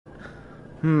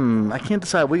I can't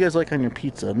decide what you guys like on your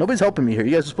pizza. Nobody's helping me here.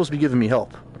 You guys are supposed to be giving me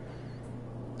help.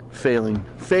 Failing.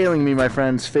 Failing me, my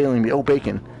friends. Failing me. Oh,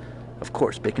 bacon. Of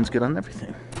course, bacon's good on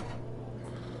everything.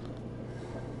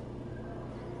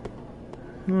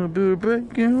 A little bit of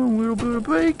bacon, a little bit of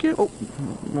bacon. Oh,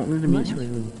 won't need to meat.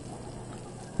 Mushroom.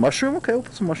 Mushroom? Okay, we'll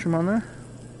put some mushroom on there.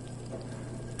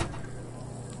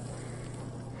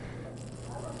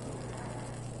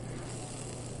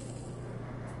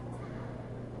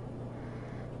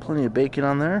 Plenty of bacon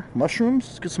on there. Mushrooms?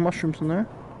 Let's get some mushrooms in there.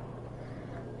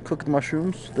 Cooked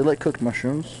mushrooms. They like cooked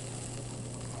mushrooms.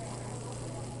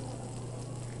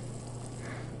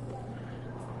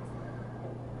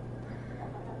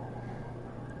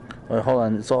 Alright, hold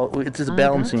on. It's just a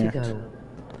balancing act.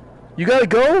 You gotta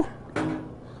go?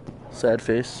 Sad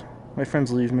face. My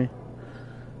friends leave me.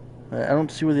 I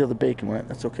don't see where the other bacon went.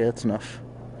 That's okay. That's enough.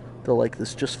 They'll like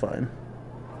this just fine.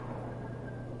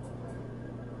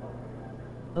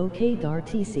 Okay,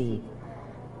 Dartc.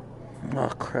 Oh,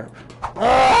 crap.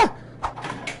 Ah!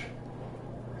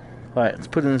 Alright, let's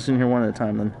put this in here one at a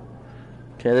time then.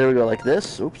 Okay, there we go, like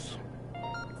this. Oops.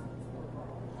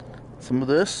 Some of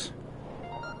this.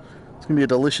 It's gonna be a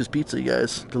delicious pizza, you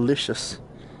guys. Delicious.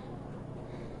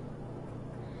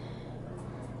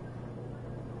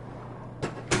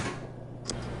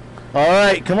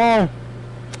 Alright, come on.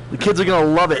 The kids are gonna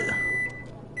love it.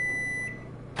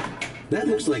 That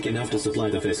looks like enough to supply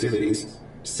the festivities.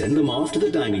 Send them off to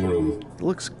the dining room. It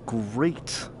looks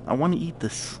great. I want to eat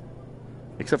this.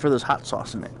 Except for there's hot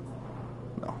sauce in it.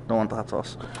 No, don't want the hot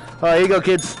sauce. Alright, here you go,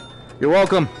 kids. You're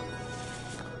welcome.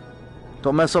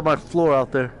 Don't mess up my floor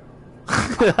out there.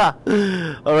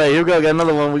 Alright, here we go. Got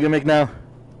another one we're gonna make now.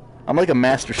 I'm like a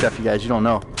master chef, you guys. You don't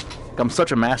know. I'm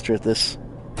such a master at this.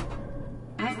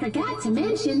 I forgot to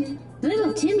mention,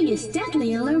 little Timmy is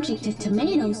deathly allergic to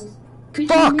tomatoes. Could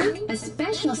Fuck! you make a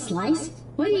special slice?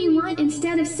 What do you want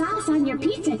instead of sauce on your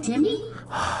pizza, Timmy?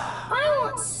 I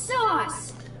want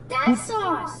sauce. That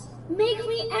sauce. Make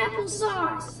me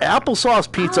applesauce.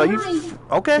 Applesauce pizza. Alright.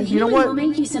 Okay, The you know human what? will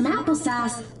make you some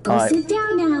applesauce. Go Alright. sit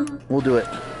down now. We'll do it.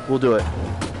 We'll do it.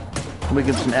 We'll make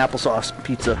some applesauce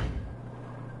pizza.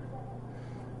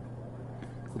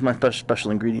 With my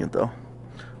special ingredient, though.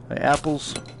 Okay,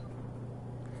 apples.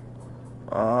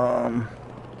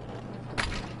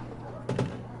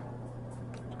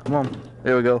 Come on.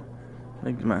 There we go.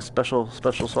 Make my special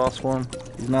sauce for him.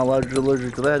 He's not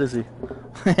allergic to that, is he?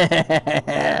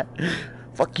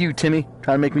 Fuck you, Timmy.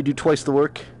 Trying to make me do twice the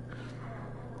work.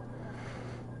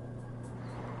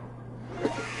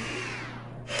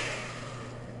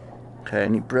 Okay, I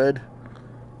need bread.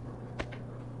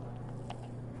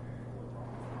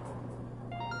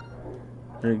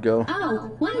 There you go.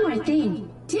 Oh, one more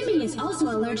thing. Timmy is also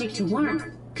allergic to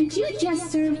worm. Could you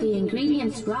just serve the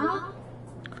ingredients raw?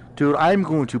 Dude, I'm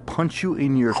going to punch you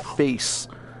in your face.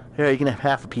 Here, you can have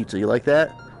half a pizza. You like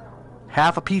that?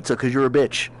 Half a pizza because you're a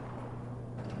bitch.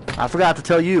 I forgot to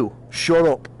tell you. Shut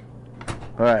up.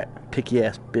 Alright, picky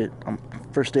ass bit. I'm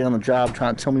first day on the job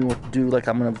trying to tell me what to do like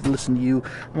I'm going to listen to you.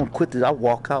 I'm going to quit this. I'll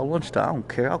walk out lunchtime. I don't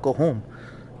care. I'll go home.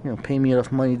 You know, pay me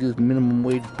enough money to do this minimum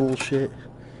wage bullshit.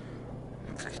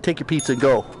 Take your pizza and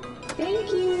go.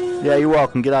 Thank you. Yeah, you're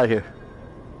welcome. Get out of here.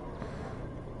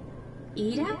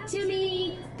 Eat up,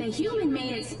 Timmy. The human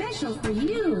made it special for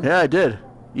you. Yeah, I did.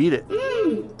 Eat it.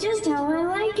 Just how I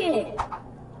like it.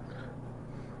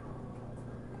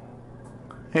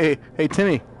 Hey,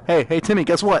 Timmy. Hey, Timmy,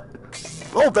 guess what?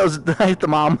 Oh, that was... I hit the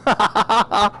mom.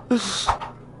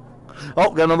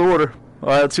 Oh, got another order.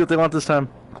 Alright, let's see what they want this time.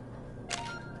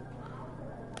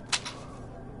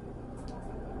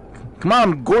 Come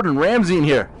on, Gordon Ramsay in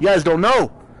here. You guys don't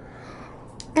know.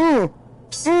 Hey,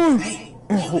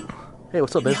 Oh. Hey,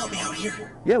 what's up, can babe? you help me out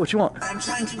here? Yeah, what you want? I'm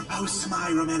trying to propose to my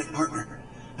romantic partner.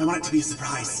 I want it to be a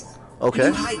surprise. Okay.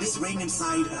 Can you hide this ring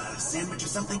inside a sandwich or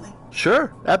something?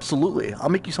 Sure, absolutely. I'll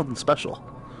make you something special.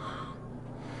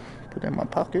 Put it in my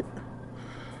pocket.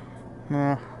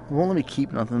 No, it won't let me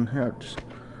keep nothing. Here,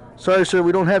 sorry, sir,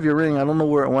 we don't have your ring. I don't know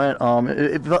where it went.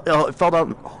 It fell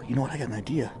down. Oh, you know what? I got an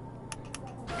idea.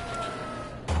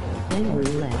 Then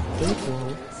roulette,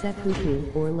 8-ball,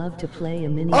 seppuku, or love to play a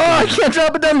mini. Oh, I can't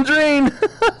drop it down the drain.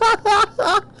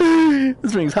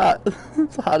 This ring's hot.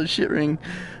 It's a hot as shit ring.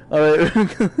 All right,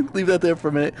 leave that there for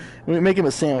a minute. We make him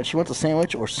a sandwich. He wants a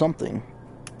sandwich or something.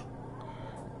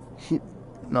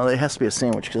 No, it has to be a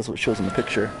sandwich because that's what it shows in the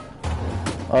picture.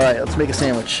 All right, let's make a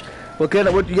sandwich.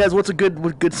 What's a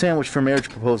good sandwich for marriage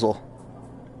proposal?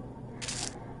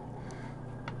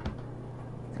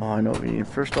 Oh, I know what we need.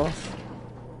 First off,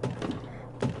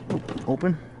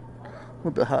 open. A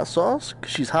little bit of hot sauce.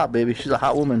 'Cause she's hot, baby. She's a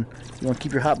hot woman. You want to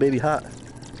keep your hot baby hot.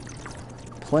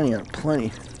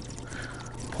 Plenty.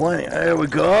 There we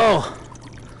go.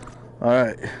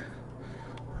 Alright.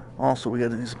 Also, we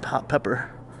gotta do some hot pepper.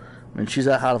 I mean, she's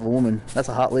that hot of a woman. That's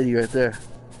a hot lady right there.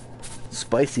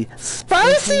 Spicy.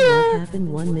 Spicier! What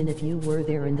happened 1 minute you were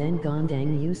there and then gone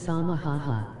dang you sama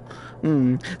haha.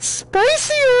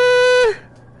 Spicier!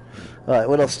 Alright,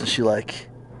 what else does she like?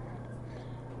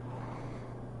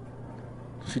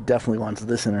 She definitely wants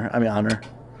this in her. I mean, on her.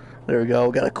 There we go.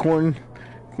 Got a corn.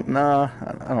 Nah,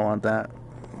 I don't want that.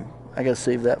 I gotta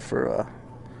save that for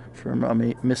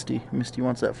Misty. Misty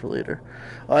wants that for later.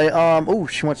 Oh,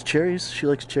 she wants cherries. She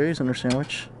likes cherries on her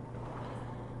sandwich.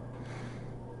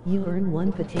 You earn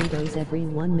 1 potatoes every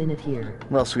 1 minute here.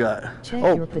 What else we got? Check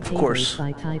Oh, your of potatoes course.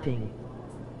 by typing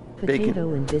Bacon.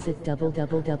 potato and visit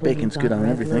Bacon's good on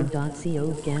everything.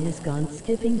 www.revlo.co. Gan is gone,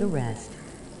 skipping the rest.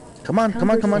 Come on.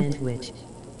 Sandwich.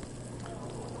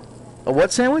 A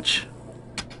what sandwich?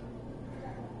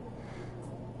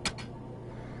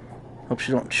 Hope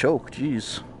she don't choke.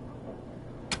 Jeez.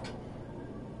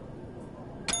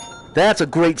 That's a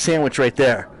great sandwich right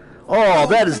there. Oh,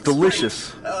 that is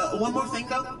delicious. One more thing,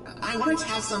 though. I wanted to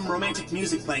have some romantic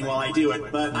music playing while I do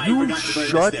it, but I You forgot to burn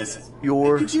shut this.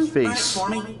 your Could you burn it face. for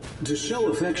me? To show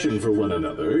affection for one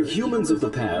another, humans of the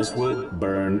past would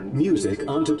burn music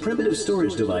onto primitive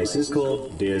storage devices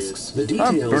called discs. The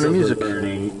details burning of music. the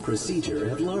burning procedure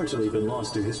have largely been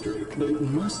lost to history, but it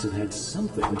must have had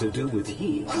something to do with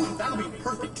heat. Oh, that'll be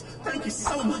perfect. Thank you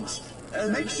so much.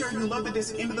 Make sure you load the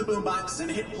disc into the boombox and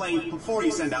hit play before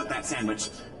you send out that sandwich.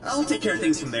 I'll take care of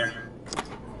things from there.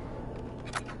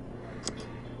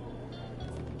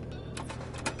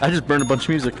 I just burned a bunch of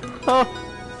music. Oh.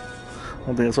 I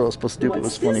don't think that's what I was supposed to do, but it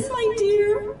was funny. What's this, my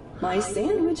dear? My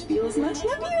sandwich feels much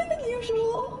heavier than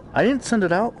usual. I didn't send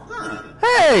it out. Huh.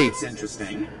 Hey! It's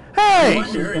interesting. Hey!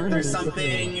 Wonder if there's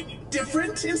something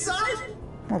different inside?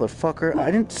 Motherfucker, I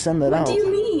didn't send that What out. do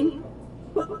you mean?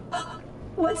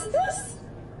 What's this?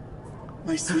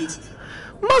 My sweet.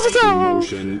 Mazel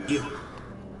Motion.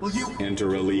 Will you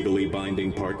Enter a legally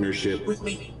binding partnership. with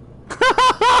me?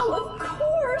 Oh, of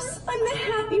course. I'm the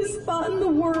happiest spot in the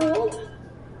world.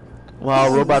 Wow,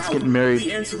 robots Wow. getting married.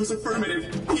 The answer was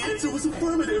affirmative. The answer was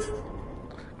affirmative.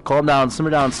 Calm down, simmer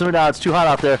down. It's too hot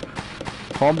out there.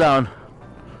 Calm down.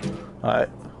 Alright.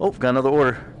 Oh, got another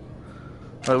order.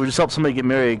 Alright, we just helped somebody get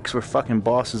married because we're fucking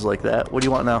bosses like that. What do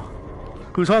you want now?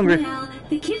 Who's hungry? Well,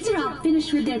 the kids are all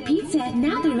finished with their pizza and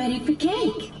now they're ready for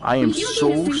cake. I am But you'll get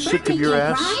a so free sick birthday of your cake,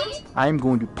 ass. right? I am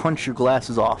going to punch your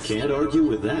glasses off. Can't argue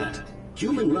with that.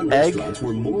 Human-run Egg, restaurants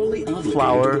were morally obligated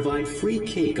flour. to provide free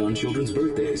cake on children's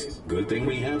birthdays. Good thing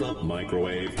we have a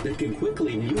microwave that can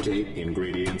quickly mutate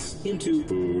ingredients into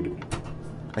food.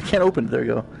 I can't open it. There we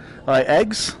go. Alright,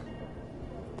 eggs.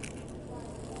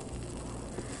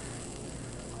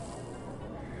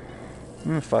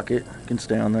 Fuck it. It can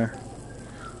stay on there.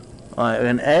 Alright,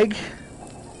 an egg.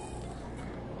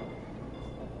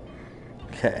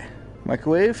 Okay.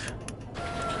 Microwave.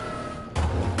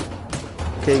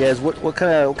 Okay, guys. What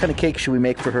kind of cake should we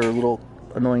make for her little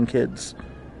annoying kids?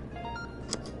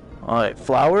 Alright,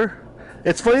 flour.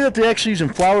 It's funny that they're actually using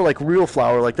flour like real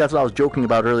flour. Like that's what I was joking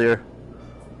about earlier.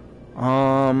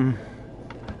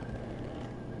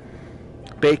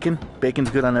 Bacon.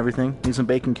 Bacon's good on everything. Need some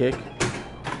bacon cake.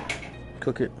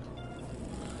 Cook it.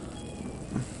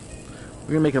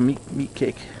 We're gonna make a meat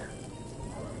cake.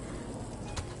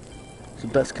 It's the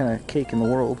best kind of cake in the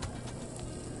world.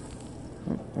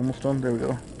 Oh, almost done. There we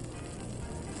go.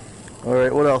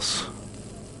 Alright, what else?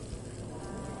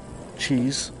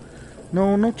 Cheese.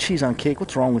 No cheese on cake.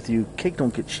 What's wrong with you? Cake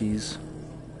don't get cheese.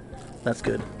 That's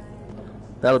good.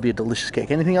 That'll be a delicious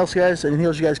cake. Anything else, guys? Anything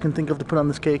else you guys can think of to put on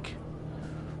this cake?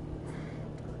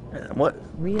 What?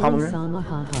 Really Pomegranate? sama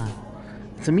haha.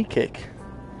 It's a meat cake.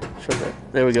 Sure that.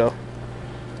 There we go.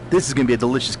 This is gonna be a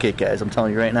delicious cake, guys. I'm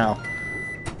telling you right now.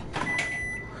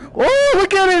 Oh,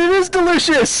 look at it! It is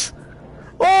delicious!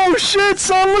 Oh shit,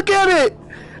 son! Look at it!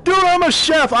 Dude, I'm a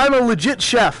chef. I'm a legit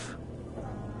chef.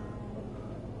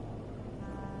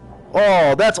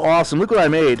 Oh, that's awesome. Look what I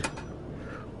made.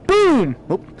 Boom!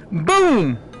 Oop.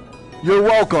 Boom! You're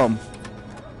welcome.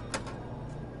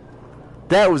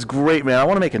 That was great, man. I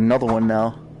want to make another one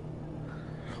now.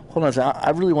 Hold on a second. I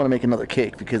really want to make another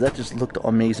cake because that just looked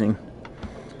amazing.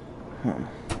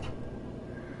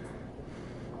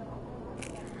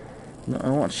 No, I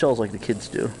don't want shells like the kids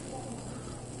do.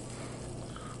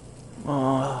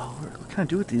 Oh, what can I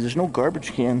do with these? There's no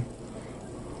garbage can.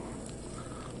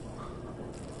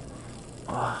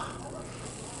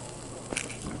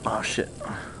 Oh shit.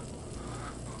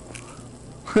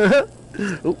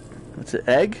 Oh, that's an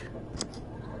egg.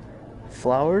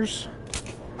 Flowers.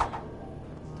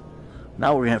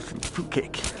 Now we're gonna have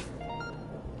fruitcake.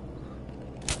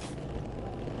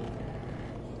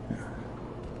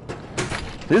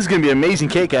 This is gonna be an amazing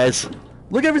cake, guys.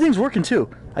 Look, everything's working too.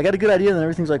 I got a good idea, and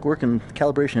everything's like working.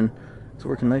 Calibration is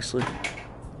working nicely.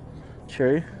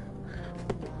 Cherry.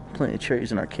 Plenty of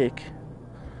cherries in our cake.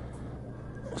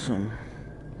 Some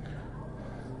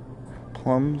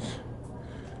plums.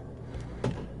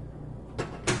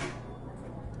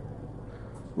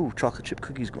 Ooh, chocolate chip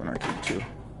cookies go in our cake too.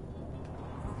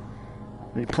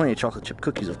 We need plenty of chocolate chip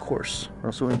cookies, of course, or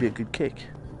else it wouldn't be a good cake.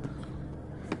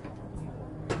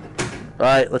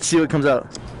 Alright, let's see what comes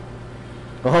out.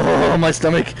 Oh, my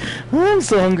stomach. Oh, I'm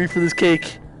so hungry for this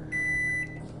cake.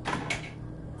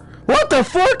 What the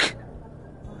fuck?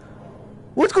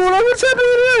 What's going on? What's happening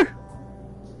here?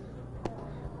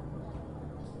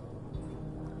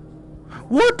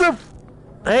 What the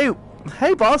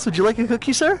hey boss, would you like a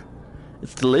cookie, sir?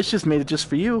 It's delicious, made it just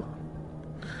for you.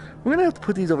 We're gonna have to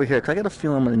put these over here, because I got a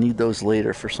feeling I'm gonna need those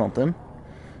later for something.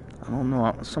 I don't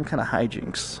know, some kind of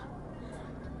hijinks.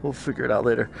 We'll figure it out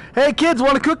later. Hey kids,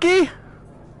 want a cookie?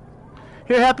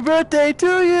 Here, happy birthday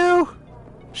to you!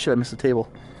 Shit, I missed the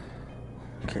table.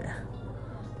 Okay.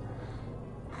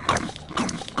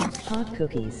 Pot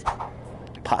cookies.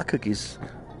 Pot cookies.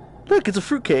 Look, it's a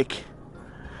fruitcake.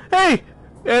 Hey!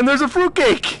 And there's a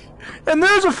fruitcake! And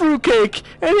there's a fruitcake!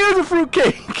 And here's a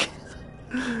fruitcake!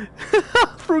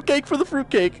 Fruitcake for the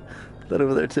fruitcake. Put that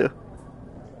over there too.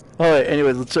 Alright,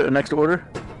 anyways, let's start the next order.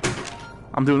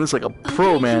 I'm doing this like a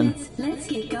pro, man. Kids, let's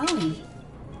get going.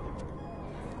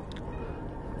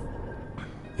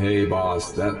 Hey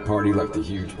boss, that party left a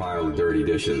huge pile of dirty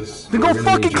dishes. Then go We're gonna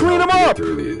fucking need your clean help them to get up!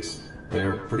 through these.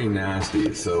 They're pretty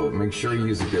nasty, so make sure you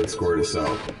use a good squirt of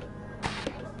soap.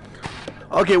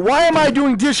 Okay, why am I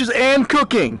doing dishes and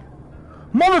cooking?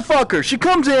 Motherfucker, she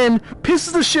comes in,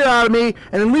 pisses the shit out of me,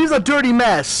 and then leaves a dirty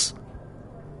mess.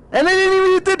 And they didn't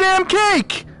even eat the damn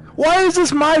cake! Why is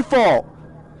this my fault?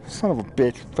 Son of a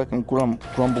bitch, fucking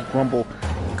grumble,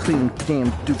 clean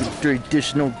damn stupid dirty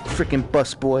dish, no freaking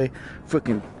busboy,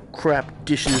 freaking crap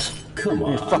dishes. Come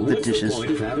on, fuck the what's dishes. the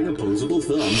point of having opposable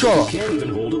thumbs Shut if up. you can't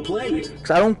even hold a plate?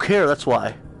 Cause I don't care, that's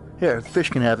why. Here, the fish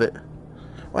can have it.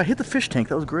 Oh, I hit the fish tank,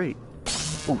 that was great.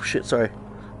 Oh shit, sorry.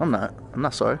 I'm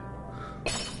not sorry.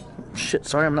 Shit,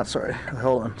 sorry, I'm not sorry.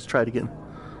 Hold on, let's try it again.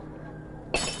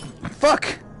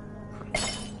 Fuck!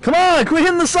 Come on, quit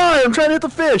hitting the side, I'm trying to hit the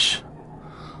fish!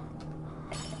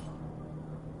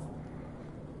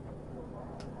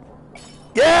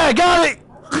 Yeah, I got it!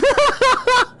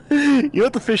 You know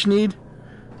what the fish need?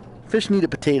 Fish need a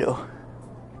potato.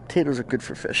 Potatoes are good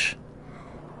for fish.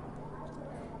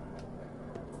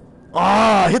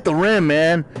 Ah, I hit the rim,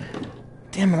 man.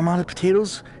 Damn it, I'm out of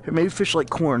potatoes. Here, maybe fish like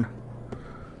corn.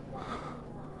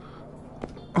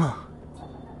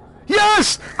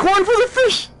 Yes! Corn for the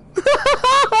fish!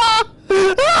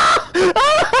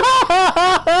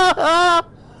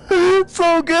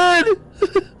 So good!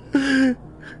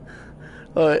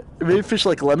 Alright, maybe fish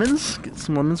like lemons? Get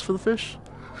some lemons for the fish?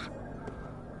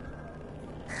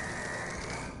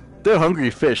 They're hungry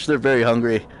fish. They're very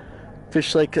hungry.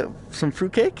 Fish like some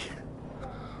fruitcake?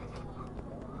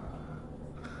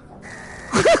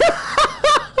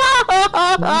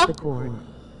 Not the corn.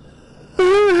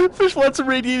 Fish wants some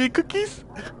radiated cookies?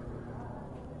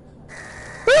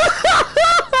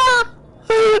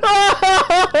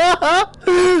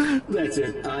 That's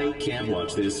it. I can't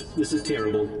watch this. This is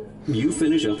terrible. You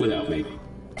finish up without me.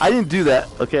 I didn't do that,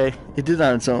 okay? It did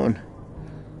on its own.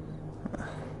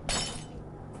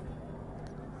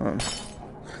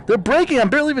 They're breaking. I'm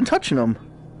barely even touching them.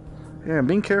 Here, I'm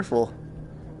being careful.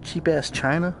 Cheap ass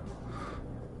China.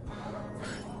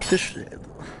 Fish.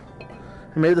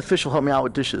 Maybe the fish will help me out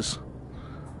with dishes.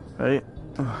 Right?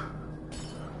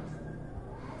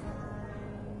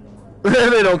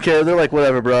 They don't care. They're like,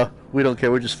 whatever, bro. We don't care.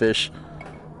 We're just fish.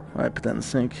 Alright, put that in the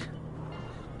sink.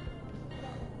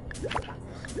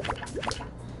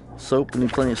 Soap. We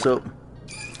need plenty of soap.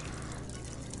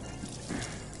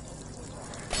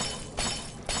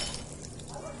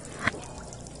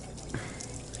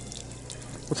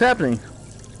 What's happening?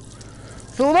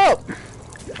 Fill it up!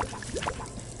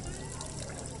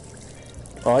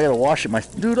 Oh, I gotta wash it.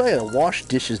 Dude, I gotta wash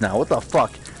dishes now. What the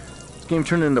fuck? This game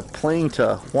turned into playing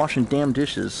to washing damn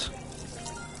dishes.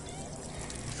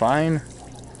 Fine.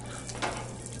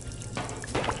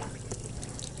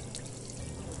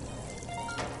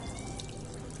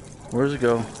 Where does it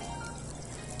go?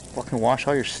 Fucking wash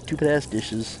all your stupid ass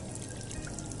dishes.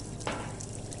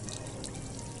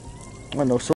 I know so.